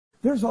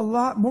There's a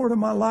lot more to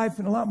my life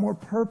and a lot more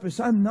purpose.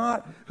 I'm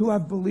not who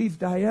I've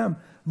believed I am.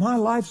 My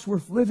life's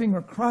worth living,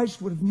 or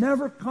Christ would have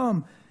never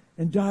come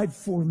and died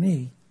for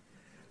me.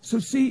 So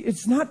see,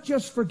 it's not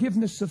just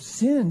forgiveness of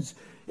sins.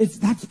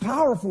 That's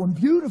powerful and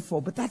beautiful,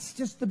 but that's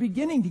just the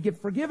beginning to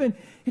get forgiven.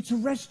 It's a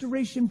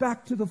restoration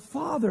back to the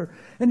Father,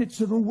 and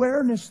it's an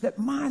awareness that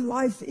my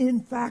life,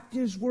 in fact,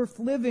 is worth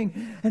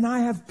living, and I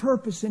have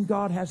purpose, and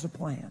God has a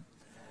plan.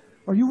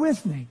 Are you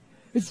with me?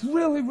 It's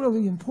really,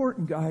 really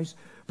important, guys.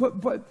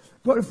 But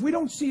if we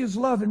don't see His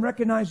love and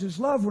recognize His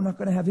love, we're not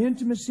going to have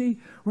intimacy.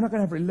 We're not going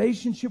to have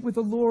relationship with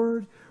the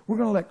Lord. We're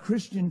going to let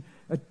Christian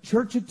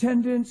church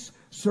attendance,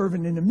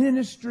 serving in a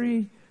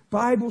ministry,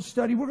 Bible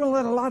study. We're going to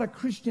let a lot of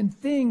Christian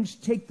things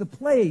take the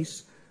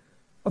place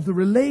of the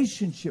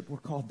relationship we're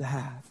called to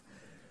have.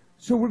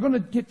 So we're going to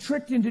get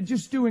tricked into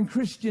just doing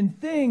Christian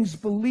things,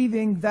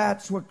 believing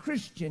that's what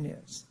Christian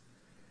is,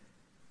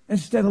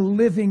 instead of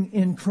living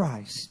in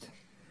Christ,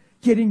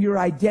 getting your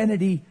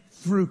identity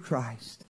through Christ.